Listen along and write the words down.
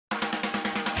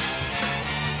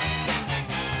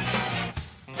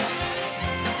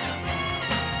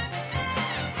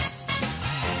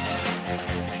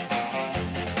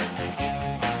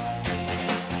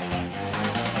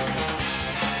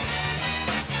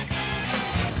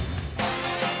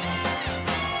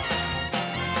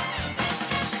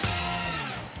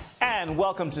And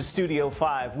welcome to Studio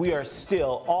 5. We are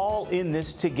still all in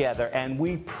this together, and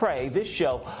we pray this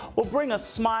show will bring a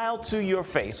smile to your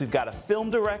face. We've got a film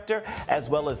director, as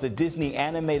well as a Disney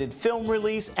animated film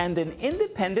release, and an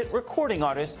independent recording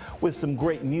artist with some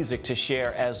great music to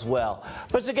share as well.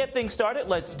 But to get things started,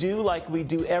 let's do like we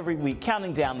do every week,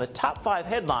 counting down the top 5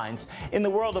 headlines in the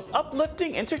world of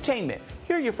uplifting entertainment.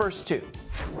 Here are your first 2.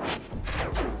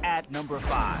 At number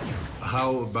 5.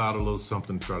 How about a little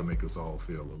something to try to make us all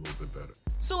feel a little bit better?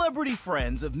 Celebrity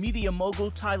friends of media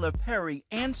mogul Tyler Perry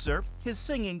answer his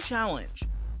singing challenge,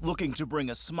 looking to bring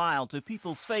a smile to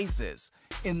people's faces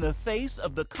in the face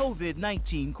of the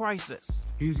COVID-19 crisis.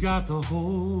 He's got the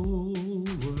whole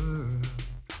world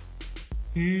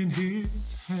in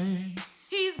his hands.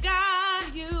 He's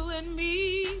got you and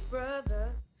me,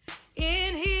 brother,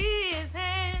 in his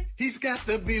hands. He's got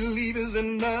the believers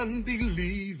and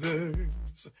unbelievers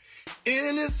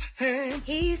in his hands.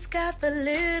 He's got the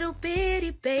little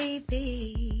bitty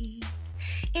babies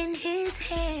in his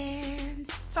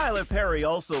hands. Tyler Perry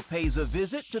also pays a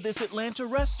visit to this Atlanta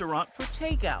restaurant for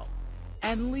takeout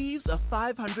and leaves a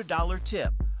 $500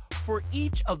 tip for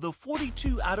each of the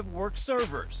 42 out-of-work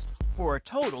servers for a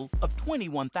total of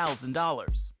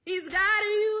 $21,000. He's got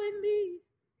you and me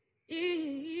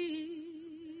in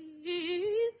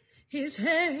his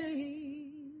hands.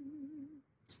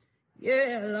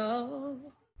 Yeah, Lord.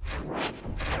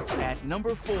 At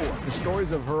number 4. The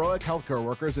stories of heroic healthcare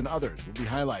workers and others will be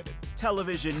highlighted.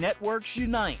 Television networks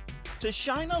unite to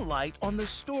shine a light on the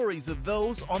stories of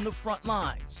those on the front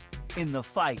lines in the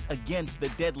fight against the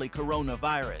deadly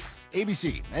coronavirus.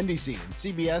 ABC, NBC, and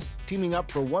CBS teaming up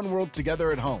for One World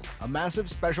Together at Home, a massive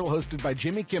special hosted by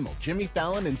Jimmy Kimmel, Jimmy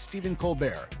Fallon, and Stephen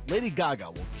Colbert. Lady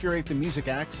Gaga will curate the music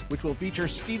acts, which will feature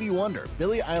Stevie Wonder,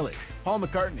 Billie Eilish, Paul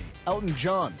McCartney, Elton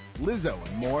John, Lizzo,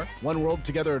 and more. One World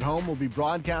Together at Home will be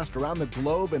broadcast around the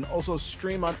globe and also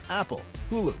stream on Apple,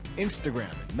 Hulu,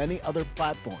 Instagram, and many other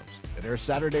platforms. It airs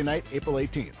Saturday night, April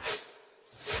 18th.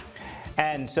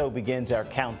 And so begins our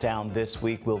countdown this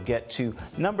week. We'll get to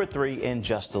number 3 in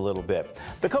just a little bit.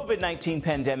 The COVID-19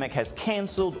 pandemic has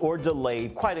canceled or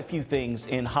delayed quite a few things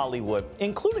in Hollywood,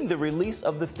 including the release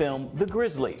of the film The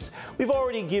Grizzlies. We've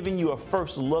already given you a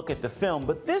first look at the film,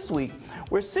 but this week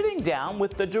we're sitting down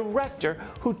with the director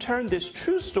who turned this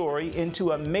true story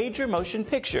into a major motion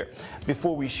picture.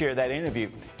 Before we share that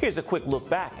interview, here's a quick look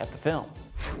back at the film.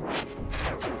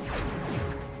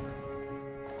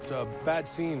 It's a bad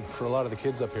scene for a lot of the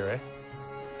kids up here, eh?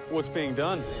 What's being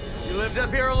done? You lived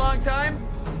up here a long time?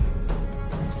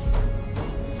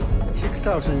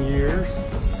 6,000 years.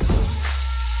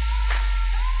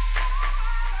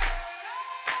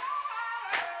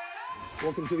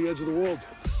 Welcome to the edge of the world.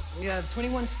 You have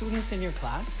 21 students in your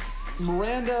class.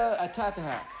 Miranda de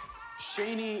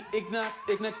Shani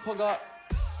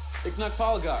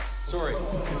Palgar. Sorry.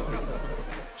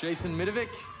 Jason Midovic.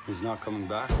 He's not coming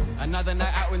back. Another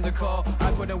night out in the cold.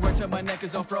 I put a word till my neck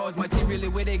is all froze. My team really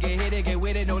with it, get hit it, get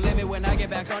with it. No limit when I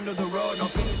get back under the road. No.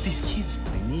 These kids,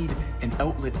 they need an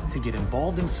outlet to get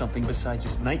involved in something besides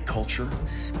this night culture.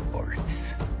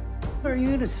 Sports. Who are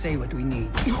you to say what we need?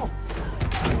 Hey,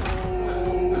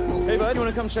 bud, you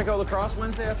want to come check out lacrosse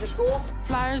Wednesday after school?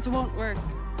 Flyers won't work.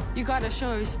 You gotta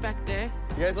show respect, eh?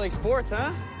 You guys like sports,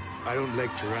 huh? I don't like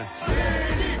to run.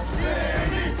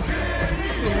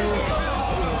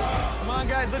 Come on,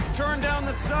 guys, let's turn down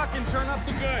the suck and turn up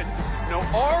the good. Now,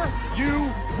 are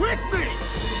you with me?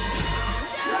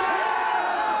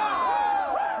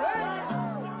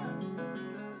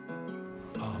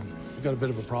 You got a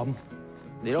bit of a problem?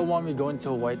 They don't want me going to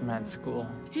a white man's school.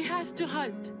 He has to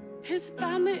hunt. His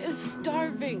family is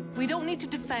starving. We don't need to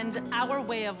defend our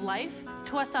way of life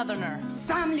to a southerner.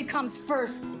 Family comes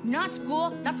first, not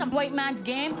school. That's a white man's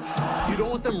game. You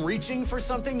don't want them reaching for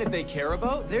something that they care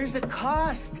about? There's a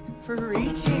cost for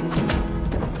reaching.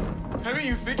 Haven't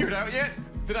you figured out yet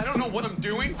that I don't know what I'm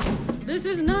doing? This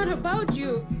is not about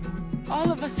you. All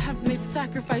of us have made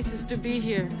sacrifices to be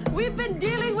here. We've been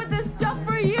dealing with this stuff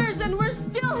for years and we're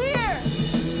still here.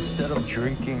 Instead of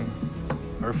drinking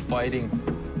or fighting,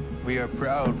 we are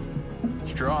proud,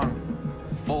 strong,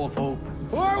 full of hope.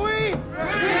 Who are we?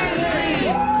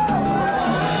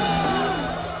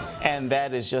 And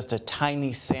that is just a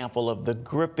tiny sample of the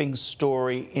gripping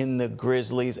story in The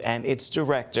Grizzlies, and its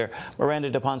director, Miranda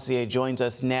de Pencier, joins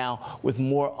us now with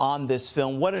more on this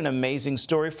film. What an amazing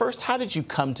story. First, how did you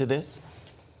come to this?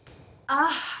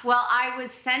 Well, I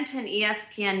was sent an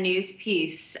ESPN news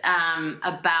piece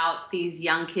about these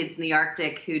young kids in the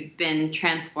Arctic who'd been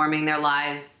transforming their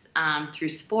lives through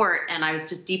sport, and I was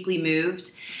just deeply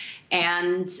moved.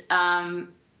 And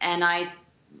I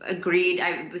agreed.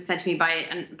 It was sent to me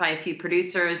by a few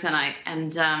producers, and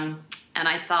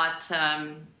I thought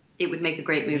it would make a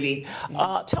great movie.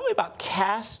 Tell me about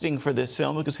casting for this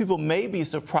film, because people may be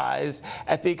surprised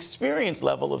at the experience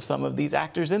level of some of these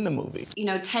actors in the movie.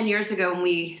 10 years ago when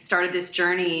we started this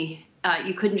journey,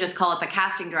 you couldn't just call up a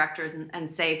casting directors and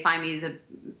say, find me the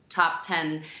top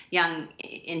 10 young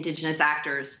Indigenous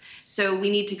actors. So we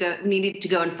needed to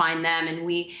go and find them, and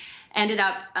we ended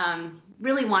up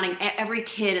really wanting every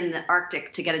kid in the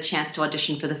Arctic to get a chance to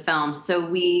audition for the film. So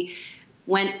we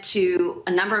went to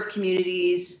a number of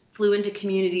communities, flew into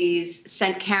communities,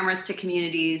 sent cameras to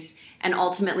communities, and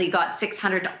ultimately got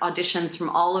 600 auditions from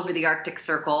all over the Arctic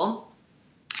Circle.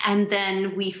 And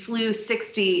then we flew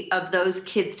 60 of those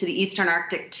kids to the Eastern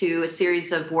Arctic to a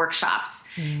series of workshops.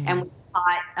 And we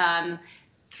taught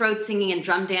throat singing and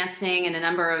drum dancing and a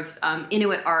number of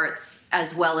Inuit arts,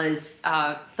 as well as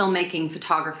filmmaking,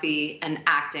 photography, and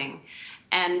acting.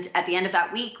 And at the end of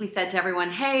that week, we said to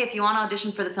everyone, hey, if you want to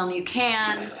audition for the film, you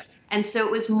can. And so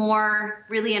it was more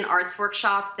really an arts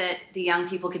workshop that the young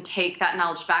people could take that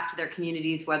knowledge back to their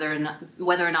communities, whether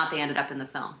or not they ended up in the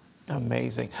film.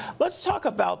 Amazing. Let's talk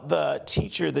about the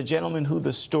teacher, the gentleman who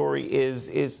the story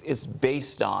is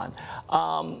based on.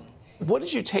 What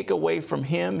did you take away from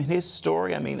him and his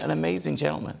story? I mean, an amazing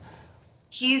gentleman.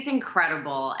 He's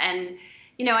incredible. And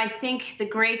I think the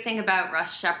great thing about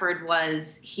Russ Shepard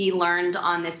was he learned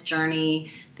on this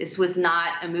journey. This was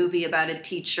not a movie about a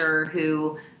teacher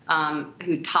who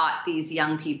taught these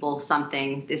young people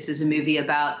something. This is a movie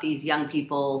about these young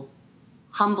people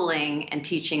humbling and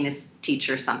teaching this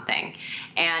teacher something.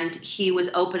 And he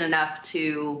was open enough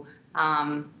to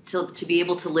be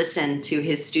able to listen to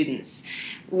his students.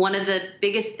 One of the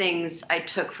biggest things I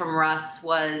took from Russ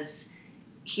was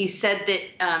he said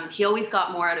that he always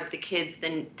got more out of the kids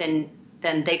than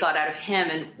they got out of him.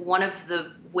 And one of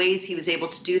the ways he was able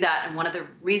to do that, and one of the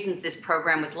reasons this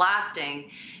program was lasting,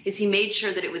 is he made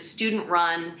sure that it was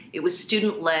student-run, it was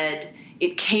student-led,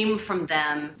 it came from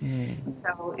them.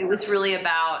 So it was really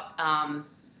about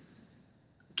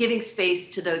giving space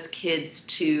to those kids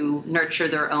to nurture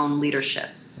their own leadership.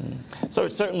 So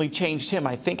it certainly changed him.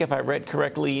 I think if I read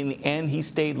correctly, in the end, he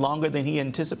stayed longer than he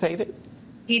anticipated?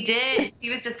 He did. He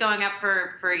was just going up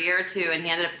for a year or two, and he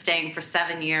ended up staying for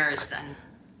 7 years. And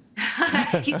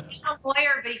he's a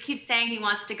lawyer, but he keeps saying he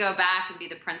wants to go back and be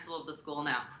the principal of the school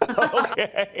now.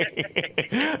 Okay.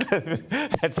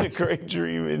 That's a great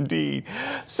dream indeed.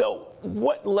 So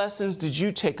what lessons did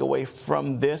you take away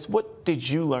from this? What did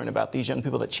you learn about these young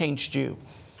people that changed you?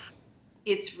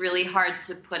 It's really hard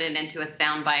to put it into a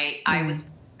soundbite. I was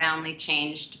profoundly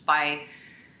changed by,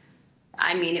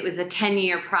 it was a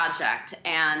 10-year project,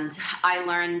 and I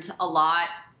learned a lot.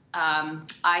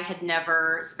 I had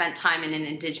never spent time in an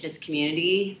Indigenous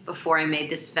community before I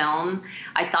made this film.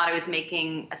 I thought I was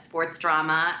making a sports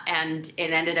drama, and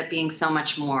it ended up being so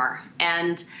much more.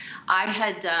 And I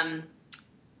had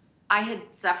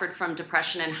suffered from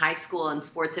depression in high school, and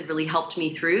sports had really helped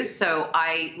me through. So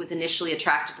I was initially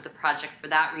attracted to the project for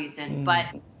that reason. But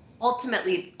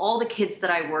ultimately, all the kids that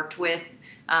I worked with,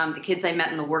 the kids I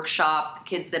met in the workshop, the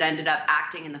kids that ended up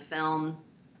acting in the film,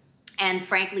 and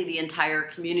frankly, the entire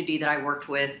community that I worked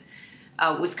with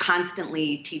was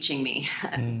constantly teaching me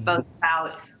both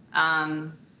about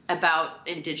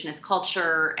Indigenous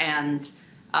culture and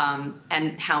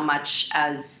how much,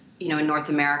 as in North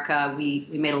America, we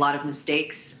made a lot of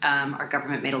mistakes. Our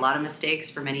government made a lot of mistakes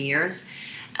for many years,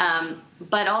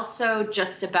 but also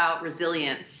just about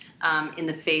resilience in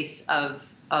the face of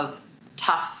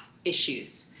tough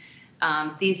issues.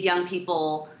 These young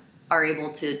people are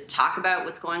able to talk about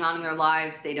what's going on in their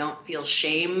lives. They don't feel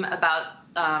shame about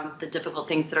the difficult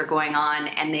things that are going on,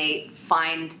 and they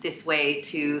find this way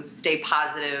to stay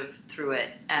positive through it.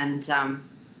 And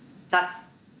that's,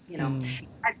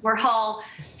 we're all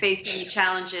facing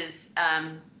challenges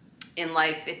in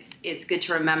life. It's good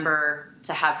to remember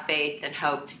to have faith and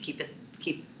hope to keep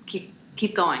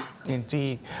going.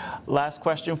 Indeed. Last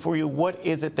question for you. What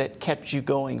is it that kept you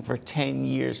going for 10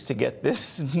 years to get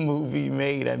this movie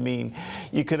made?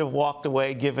 You could have walked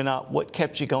away, given up. What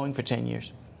kept you going for 10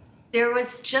 years? There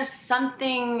was just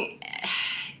something,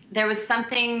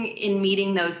 in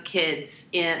meeting those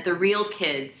kids, the real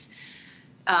kids,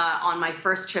 on my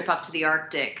first trip up to the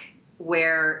Arctic,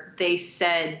 where they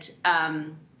said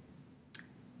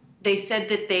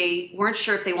that they weren't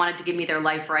sure if they wanted to give me their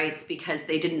life rights because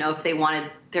they didn't know if they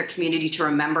wanted their community to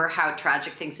remember how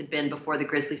tragic things had been before the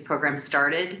Grizzlies program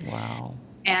started. Wow.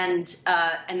 And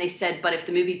they said, but if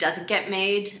the movie doesn't get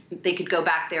made, they could go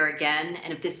back there again.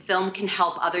 And if this film can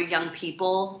help other young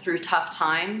people through tough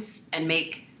times and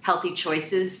make healthy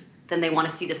choices, then they want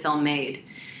to see the film made.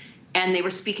 And they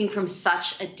were speaking from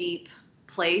such a deep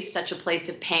place, such a place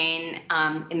of pain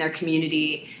in their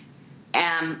community,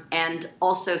 and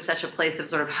also such a place of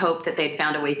sort of hope that they'd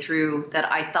found a way through,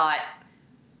 that I thought,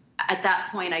 at that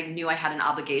point, I knew I had an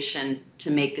obligation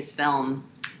to make this film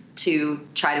to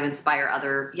try to inspire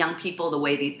other young people the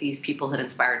way these people had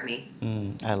inspired me.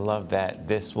 I love that.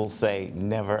 This will say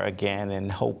never again,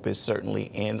 and hope is certainly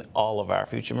in all of our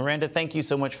future. Miranda, thank you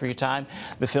so much for your time.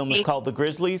 The film is called The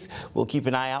Grizzlies. We'll keep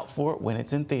an eye out for it when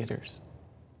it's in theaters.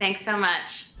 Thanks so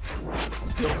much.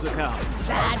 Still to come.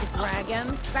 Sad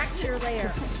dragon. Back to your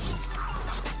lair.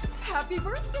 Happy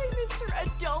birthday,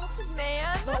 Mr. Adult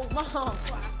Man. Oh, Mom.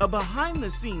 A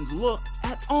behind-the-scenes look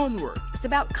at Onward. It's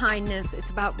about kindness. It's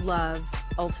about love,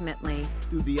 ultimately.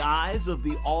 Through the eyes of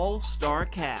the all-star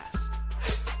cast.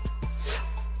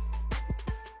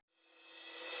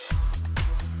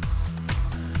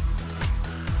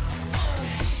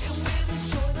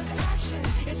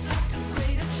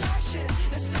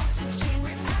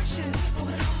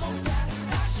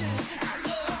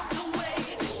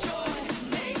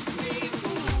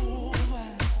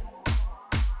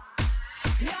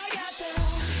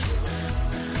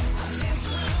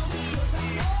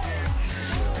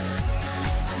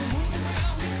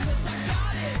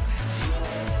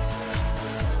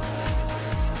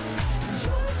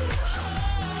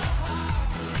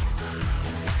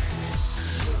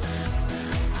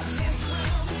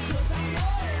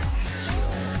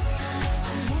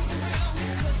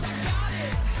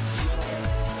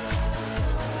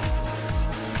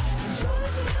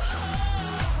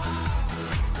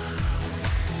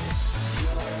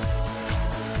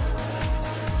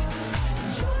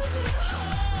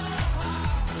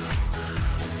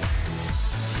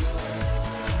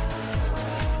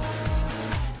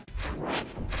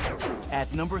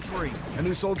 At number 3. A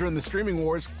new soldier in the streaming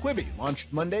wars, Quibi,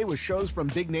 launched Monday with shows from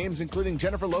big names including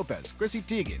Jennifer Lopez, Chrissy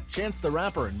Teigen, Chance the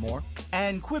Rapper, and more.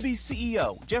 And Quibi's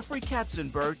CEO, Jeffrey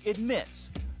Katzenberg,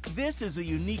 admits this is a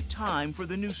unique time for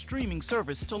the new streaming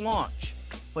service to launch.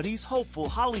 But he's hopeful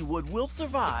Hollywood will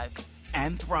survive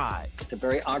and thrive. It's a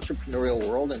very entrepreneurial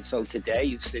world, and so today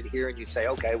you sit here and you say,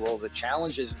 okay, well, the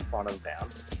challenges in front of them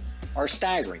are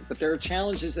staggering, but there are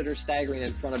challenges that are staggering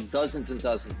in front of dozens and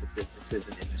dozens of businesses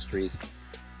and industries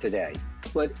today.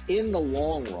 But in the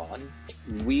long run,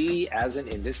 we as an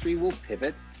industry will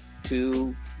pivot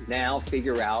to now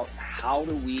figure out how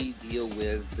do we deal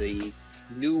with the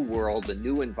new world, the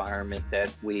new environment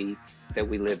that we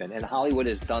live in. And Hollywood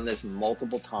has done this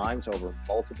multiple times over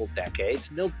multiple decades,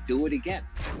 and they'll do it again.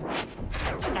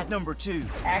 At number 2.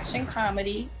 Action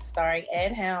comedy starring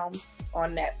Ed Helms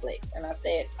on Netflix. And I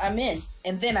said, I'm in.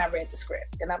 And then I read the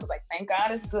script, and I was like, thank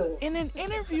God it's good. In an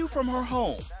interview from her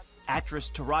home, actress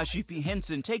Taraji P.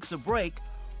 Henson takes a break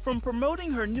from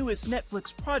promoting her newest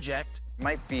Netflix project.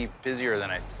 Might be busier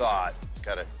than I thought. Just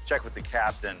gotta check with the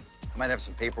captain. I might have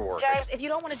some paperwork. James, if you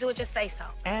don't want to do it, just say so.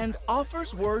 And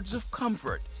offers words of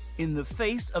comfort in the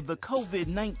face of the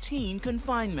COVID-19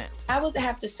 confinement. I would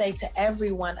have to say to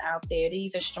everyone out there,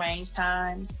 these are strange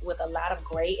times with a lot of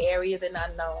gray areas and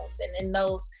unknowns. And in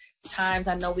those times,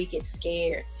 I know we get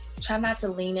scared. Try not to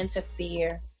lean into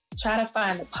fear. Try to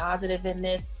find the positive in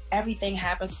this. Everything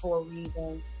happens for a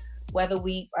reason, whether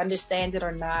we understand it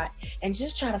or not. And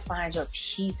just try to find your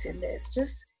peace in this.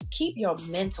 Just keep your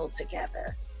mental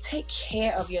together. Take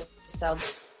care of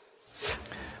yourself.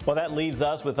 Well, that leaves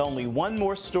us with only one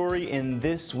more story in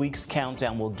this week's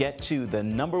countdown. We'll get to the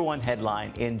 #1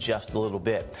 headline in just a little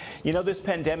bit. You know, this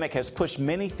pandemic has pushed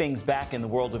many things back in the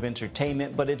world of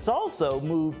entertainment, but it's also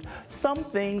moved some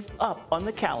things up on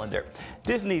the calendar.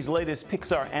 Disney's latest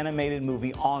Pixar animated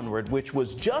movie, Onward, which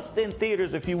was just in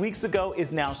theaters a few weeks ago,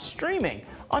 is now streaming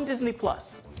on Disney+.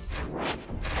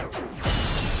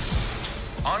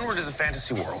 Onward is a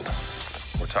fantasy world.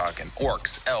 We're talking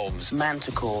orcs, elves,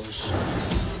 manticores.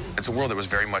 It's a world that was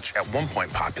very much at one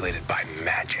point populated by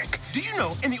magic. Did you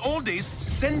know in the old days,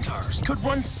 centaurs could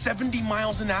run 70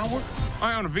 miles an hour?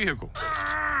 I own a vehicle.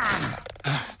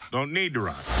 Don't need to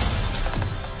run.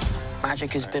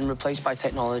 Magic has been replaced by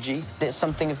technology. It's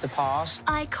something of the past.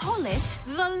 I call it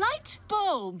the light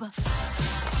bulb.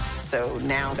 So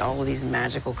now all of these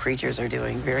magical creatures are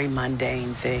doing very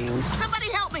mundane things.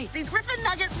 Somebody help me! These Griffin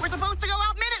nuggets were supposed to go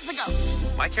out minutes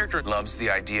ago! My character loves the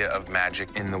idea of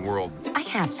magic in the world. I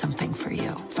have something for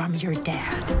you from your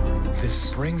dad.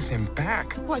 This brings him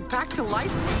back. Like back to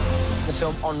life? The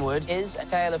film Onward is a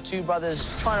tale of two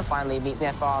brothers trying to finally meet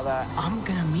their father. I'm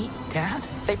gonna meet Dad?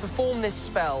 They perform this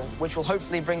spell, which will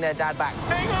hopefully bring their dad back.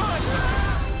 Hang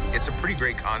on! It's a pretty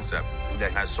great concept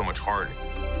that has so much heart.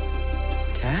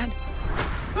 Dad?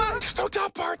 There's no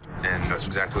doubt, Bart. And that's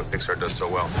exactly what Pixar does so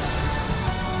well.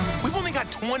 We've only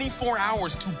got 24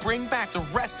 hours to bring back the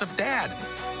rest of Dad.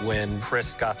 When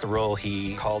Chris got the role,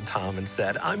 he called Tom and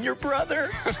said, "I'm your brother."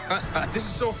 This is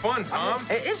so fun, Tom.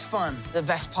 It is fun. The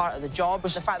best part of the job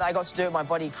was the fact that I got to do it with my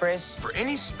buddy Chris. For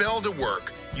any spell to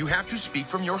work, you have to speak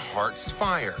from your heart's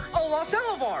fire. Olaf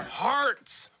Delvar.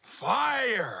 Heart's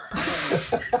fire.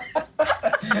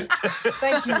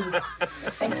 Thank you.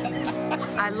 Thank you.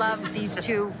 I love these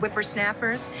two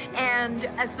whippersnappers. And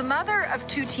as the mother of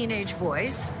two teenage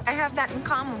boys, I have that in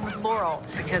common with Laurel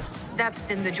because that's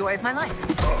been the joy of my life.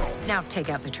 Now take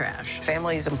out the trash.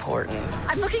 Family is important.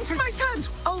 I'm looking for my sons.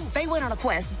 Oh, they went on a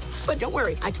quest. But don't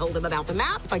worry, I told them about the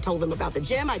map, I told them about the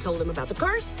gym, I told them about the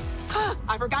curse.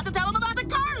 I forgot to tell them about the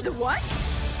curse. The what?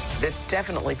 This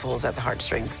definitely pulls at the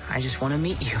heartstrings. I just want to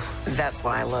meet you. That's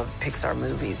why I love Pixar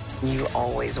movies. You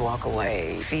always walk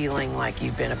away feeling like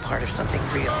you've been a part of something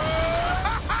real.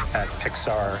 At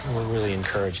Pixar, we're really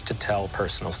encouraged to tell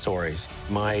personal stories.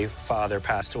 My father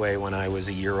passed away when I was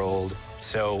a year old.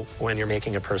 So when you're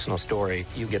making a personal story,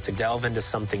 you get to delve into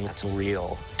something that's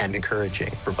real and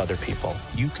encouraging for other people.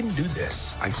 You can do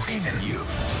this. I believe in you.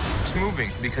 It's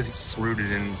moving because it's rooted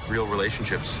in real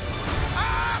relationships.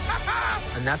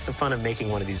 And that's the fun of making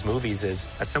one of these movies is,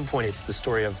 at some point, it's the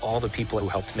story of all the people who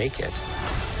helped make it.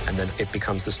 And then it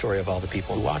becomes the story of all the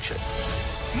people who watch it.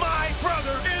 My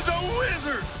brother is a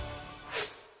wizard!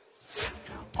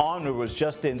 Onward was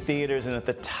just in theaters and at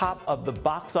the top of the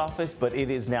box office, but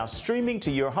it is now streaming to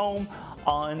your home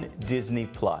on Disney+.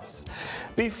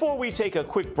 Before we take a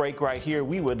quick break right here,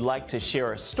 we would like to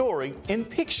share a story in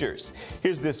pictures.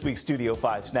 Here's this week's Studio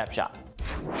 5 Snapshot.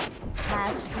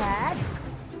 Hashtag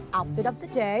outfit of the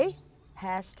day,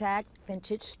 hashtag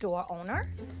vintage store owner,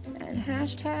 and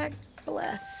hashtag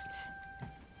blessed.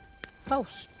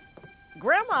 Post.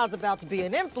 Grandma's about to be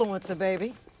an influencer,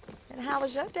 baby. And how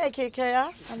was your day, Kid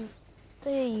Chaos?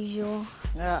 The usual.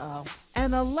 Uh-oh.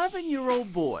 An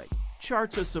 11-year-old boy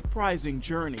charts a surprising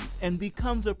journey and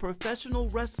becomes a professional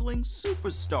wrestling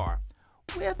superstar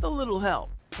with a little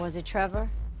help. Was it Trevor?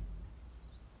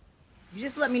 You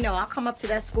just let me know. I'll come up to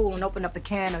that school and open up a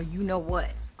can of you know what.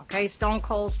 Okay, Stone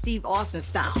Cold Steve Austin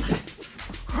style.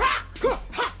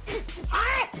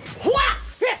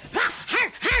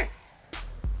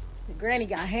 The granny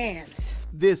got hands.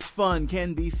 This fun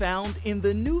can be found in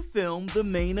the new film, The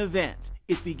Main Event.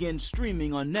 It begins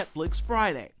streaming on Netflix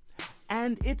Friday.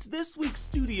 And it's this week's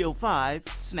Studio 5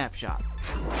 Snapshot.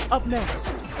 Up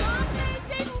next.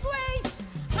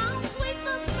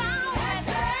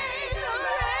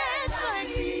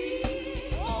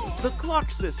 The Clark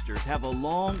sisters have a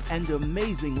long and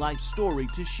amazing life story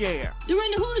to share.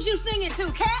 Dorinda, who is you singing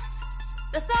to, cats?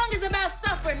 The song is about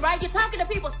suffering, right? You're talking to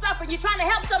people suffering. You're trying to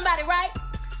help somebody, right?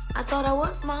 I thought I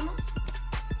was, Mama.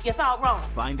 You thought wrong.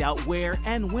 Find out where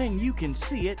and when you can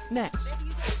see it next.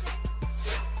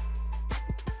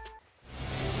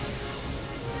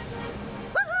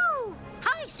 Woohoo!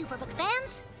 Hi, Superbook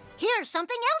fans. Here's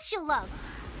something else you'll love.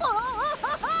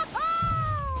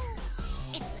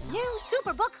 It's the new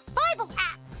Superbook Bible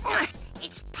app.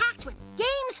 It's packed with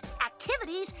games,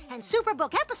 activities, and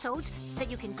Superbook episodes that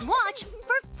you can watch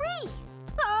for free.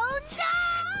 Oh,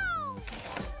 no!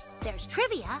 There's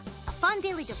trivia, a fun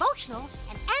daily devotional,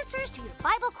 and answers to your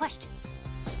Bible questions.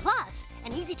 Plus,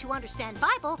 an easy-to-understand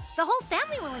Bible the whole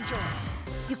family will enjoy.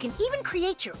 You can even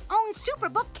create your own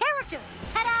Superbook character.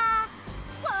 Ta-da!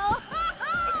 Whoa!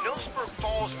 No Super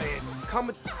Falls, man.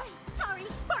 Come. Sorry,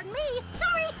 pardon me.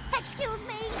 Sorry, excuse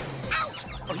me. Ouch!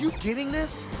 Are you getting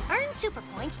this? Earn super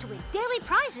points to win daily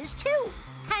prizes, too.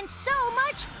 And so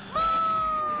much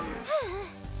more!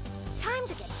 Time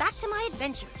to get back to my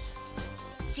adventures.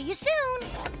 See you soon!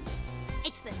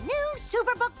 It's the new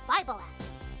Superbook Bible app.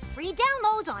 Free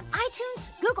downloads on iTunes,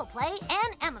 Google Play,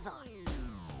 and Amazon.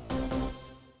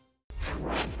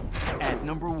 At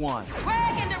number 1.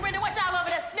 Greg and Dorinda, what y'all over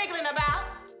there sniggling about?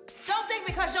 Don't think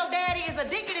because your daddy is a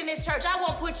deacon in this church, I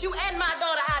won't put you and my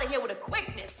daughter out of here with a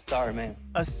quickness. Sorry, man.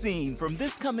 A scene from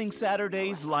this coming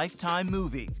Saturday's Lifetime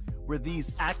movie, where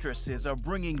these actresses are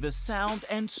bringing the sound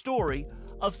and story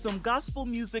of some gospel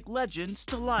music legends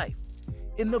to life.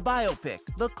 In the biopic,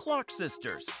 The Clark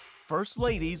Sisters, First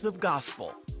Ladies of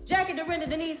Gospel. Jackie, Dorinda,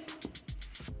 Denise,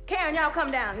 Karen, y'all come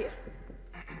down here.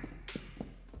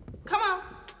 Come on,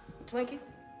 Twinkie.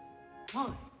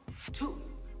 1, 2,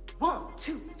 1,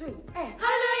 2, 3, and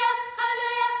hallelujah,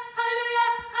 hallelujah, hallelujah,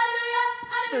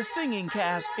 hallelujah. The singing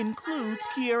cast includes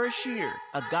Kiara Sheard,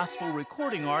 a gospel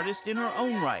recording artist in her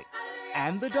own right,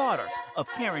 and the daughter of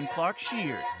Karen Clark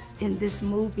Sheard. In this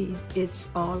movie, it's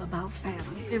all about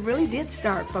family. It really did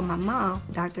start from my mom,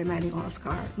 Dr. Emmanuel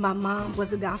Oscar. My mom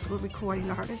was a gospel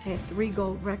recording artist, had 3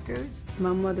 gold records.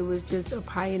 My mother was just a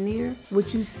pioneer.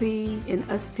 What you see in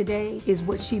us today is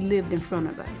what she lived in front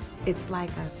of us. It's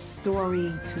like a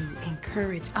story to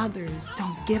encourage others.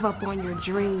 Don't give up on your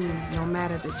dreams, no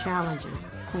matter the challenges.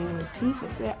 Queen Latifah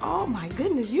said, oh my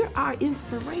goodness, you are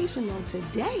inspirational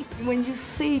today. When you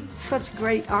see such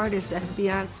great artists as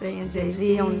Beyonce and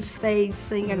Jay-Z on the stage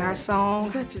singing our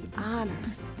songs, such an honor.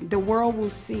 The world will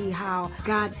see how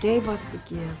God gave us the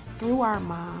gift through our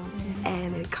mom,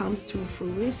 and it comes to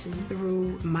fruition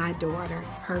through my daughter,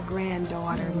 her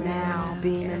granddaughter now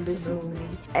being in this movie.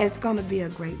 It's gonna be a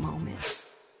great moment.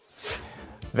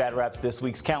 That wraps this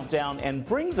week's countdown and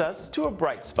brings us to a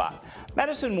bright spot.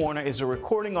 Madison Warner is a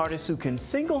recording artist who can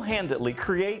single-handedly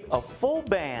create a full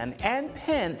band and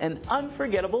pen an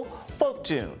unforgettable folk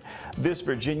tune. This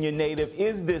Virginia native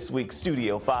is this week's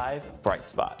Studio 5 Bright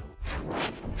Spot.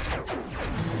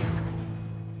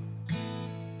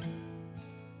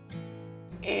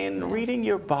 In reading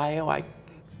your bio, I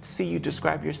see you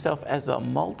describe yourself as a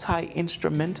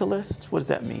multi-instrumentalist. What does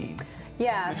that mean?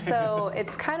 Yeah, so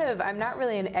it's kind of, I'm not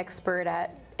really an expert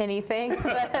at anything,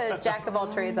 but a jack of all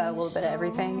trades at a little bit of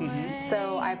everything.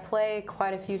 So I play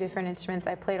quite a few different instruments.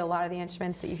 I played a lot of the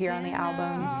instruments that you hear on the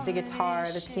album, the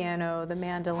guitar, the piano, the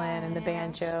mandolin, and the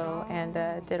banjo, and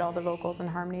did all the vocals and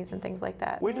harmonies and things like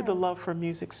that. Where did the love for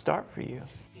music start for you?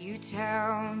 You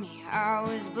tell me I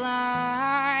was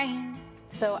blind.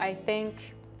 So I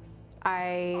think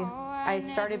I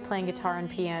started playing guitar and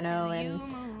piano,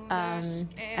 and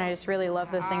I just really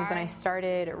love those things, and I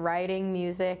started writing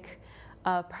music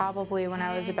probably when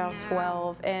I was about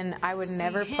 12, and I would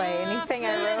never play anything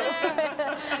I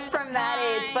wrote from that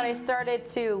age, but I started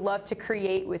to love to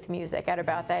create with music at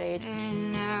about that age.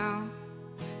 And now,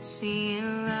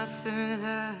 seeing love for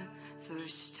the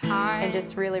first time. And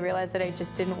just really realized that I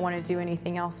just didn't want to do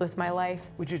anything else with my life.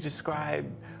 Would you describe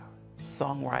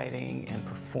songwriting and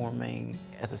performing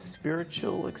as a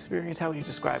spiritual experience? How would you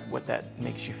describe what that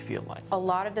makes you feel like? A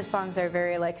lot of the songs are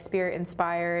very like spirit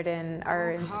inspired and are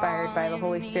inspired by the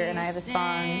Holy Spirit, and I have a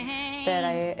song that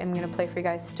I am going to play for you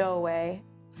guys, Stowaway.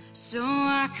 So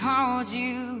I called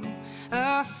you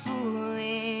a fool.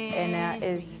 And that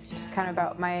is just kind of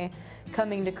about my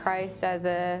coming to Christ as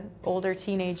a older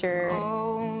teenager.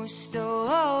 Oh,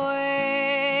 stowaway.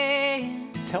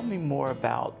 Tell me more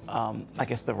about, I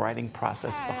guess, the writing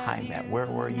process behind that. Where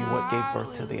were you? What gave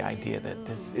birth to the idea that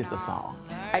this is a song?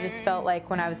 I just felt like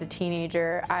when I was a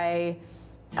teenager, I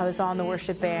was on the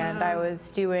worship band, I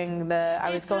was going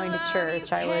to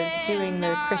church, I was doing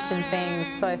the Christian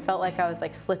things, so I felt like I was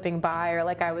like slipping by, or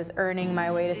like I was earning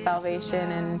my way to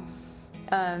salvation,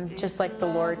 and just like the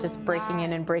Lord just breaking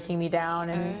in and breaking me down,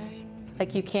 and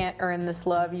like you can't earn this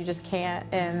love, you just can't.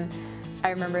 And I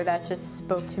remember that just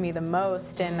spoke to me the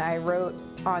most, and I wrote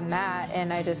on that,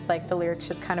 and I just like the lyrics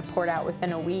just kind of poured out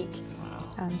within a week.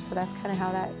 Wow. So that's kind of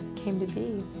how that came to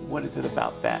be. What is it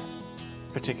about that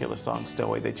particular song,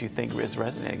 Stowaway, that you think is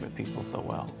resonating with people so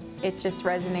well? It just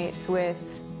resonates with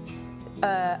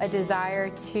a desire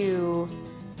to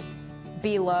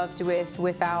be loved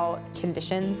without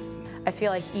conditions. I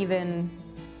feel like even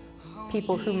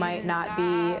people who might not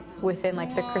be within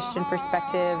like the Christian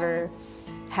perspective or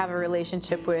have a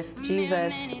relationship with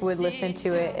Jesus would listen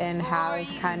to it and have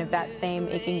kind of that same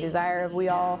aching desire of we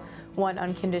all want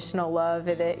unconditional love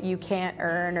that you can't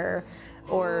earn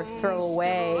or throw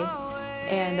away.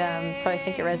 And so I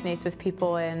think it resonates with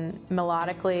people, and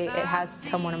melodically it has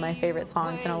become one of my favorite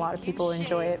songs, and a lot of people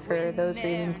enjoy it for those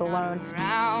reasons alone.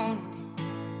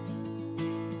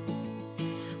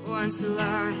 Once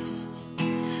lost,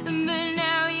 but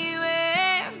now you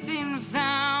have been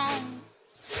found.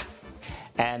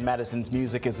 And Madison's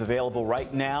music is available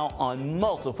right now on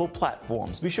multiple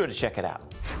platforms. Be sure to check it out.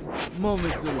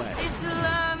 Moments away. It's a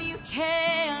love you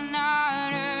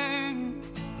cannot earn.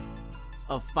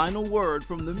 A final word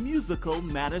from the musical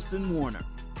Madison Warner.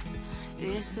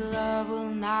 This love will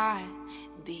not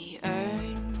be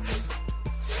earned.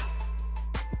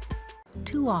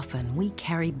 Too often we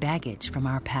carry baggage from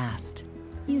our past.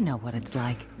 You know what it's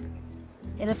like.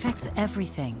 It affects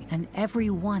everything and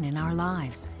everyone in our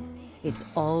lives. It's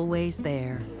always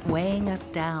there, weighing us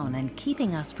down and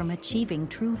keeping us from achieving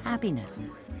true happiness.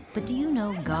 But do you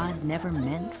know God never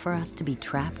meant for us to be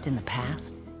trapped in the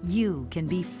past? You can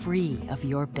be free of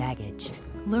your baggage.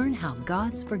 Learn how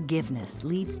God's forgiveness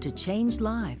leads to changed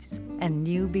lives and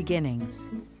new beginnings.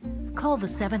 Call the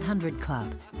 700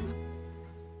 Club.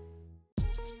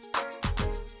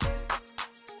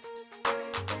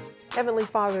 Heavenly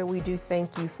Father, we do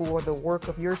thank you for the work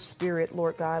of your Spirit,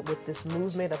 Lord God, with this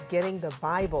movement of getting the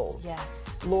Bible,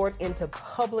 yes, Lord, into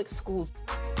public schools.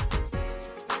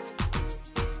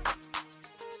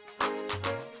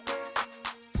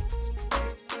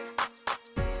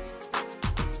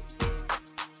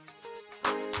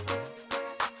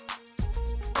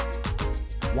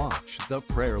 Watch The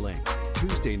Prayer Link,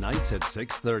 Tuesday nights at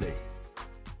 6:30.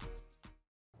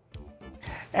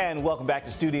 And welcome back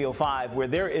to Studio 5, where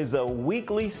there is a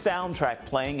weekly soundtrack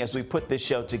playing as we put this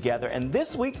show together. And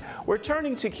this week, we're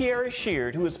turning to Kiara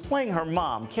Sheard, who is playing her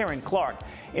mom, Karen Clark,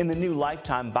 in the new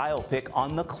Lifetime biopic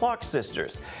on the Clark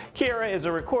sisters. Kiara is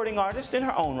a recording artist in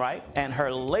her own right, and her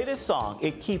latest song,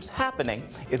 It Keeps Happening,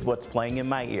 is what's playing in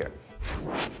my ear.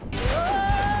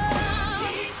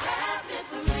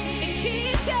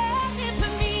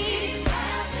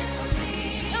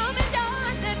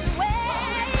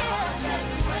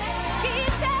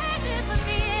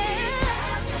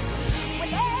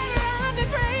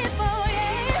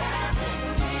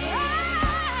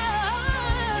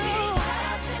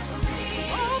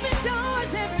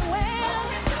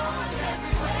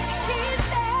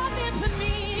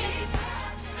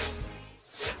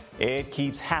 It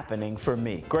keeps happening for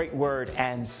me. Great word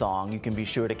and song. You can be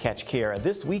sure to catch Kiara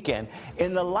this weekend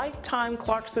in the Lifetime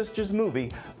Clark Sisters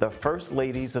movie, The First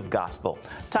Ladies of Gospel.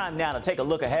 Time now to take a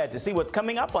look ahead to see what's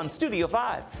coming up on Studio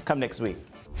 5. Come next week.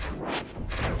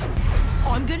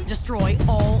 I'm gonna destroy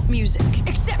all music,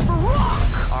 except for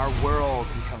rock! Our world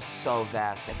becomes so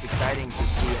vast. It's exciting to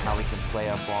see how we can play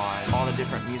up on all the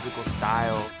different musical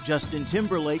styles. Justin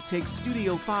Timberlake takes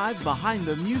Studio 5 behind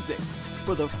the music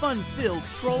for the fun-filled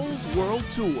Trolls World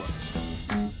Tour.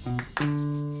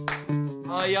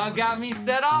 Oh, y'all got me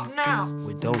set up now.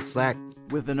 We don't slack.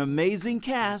 With an amazing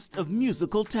cast of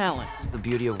musical talent. The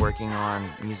beauty of working on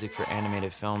music for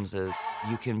animated films is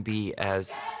you can be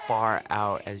as far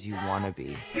out as you want to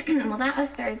be. Well, that was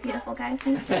very beautiful, guys.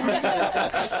 Thanks for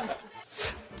that.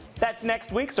 That's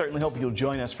next week. Certainly hope you'll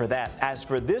join us for that. As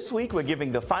for this week, we're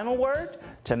giving the final word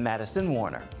to Madison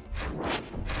Warner.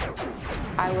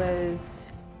 I was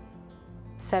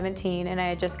 17 and I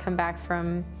had just come back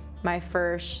from my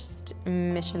first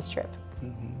missions trip.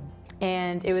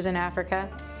 And it was in Africa.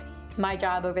 My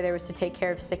job over there was to take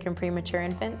care of sick and premature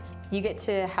infants. You get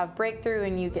to have breakthrough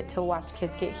and you get to watch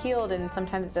kids get healed, and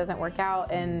sometimes it doesn't work out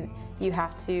and you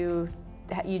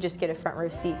just get a front row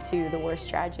seat to the worst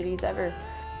tragedies ever.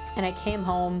 And I came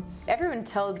home. Everyone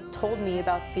told me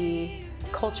about the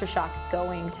culture shock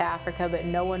going to Africa, but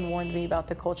no one warned me about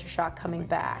the culture shock coming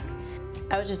back.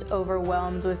 I was just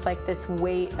overwhelmed with like this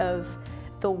weight of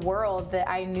the world that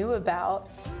I knew about,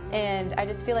 and I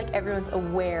just feel like everyone's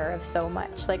aware of so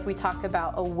much. Like we talk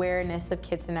about awareness of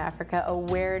kids in Africa,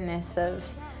 awareness of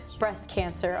breast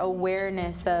cancer,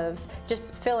 awareness of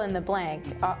just fill in the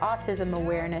blank, autism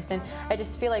awareness, and I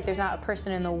just feel like there's not a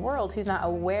person in the world who's not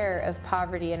aware of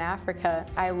poverty in Africa.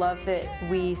 I love that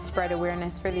we spread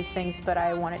awareness for these things, but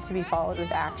I want it to be followed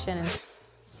with action.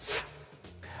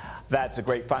 That's a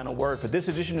great final word for this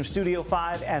edition of Studio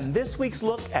 5 and this week's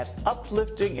look at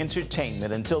uplifting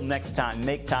entertainment. Until next time,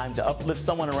 make time to uplift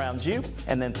someone around you,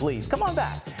 and then please come on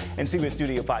back and see where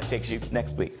Studio 5 takes you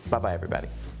next week. Bye-bye, everybody.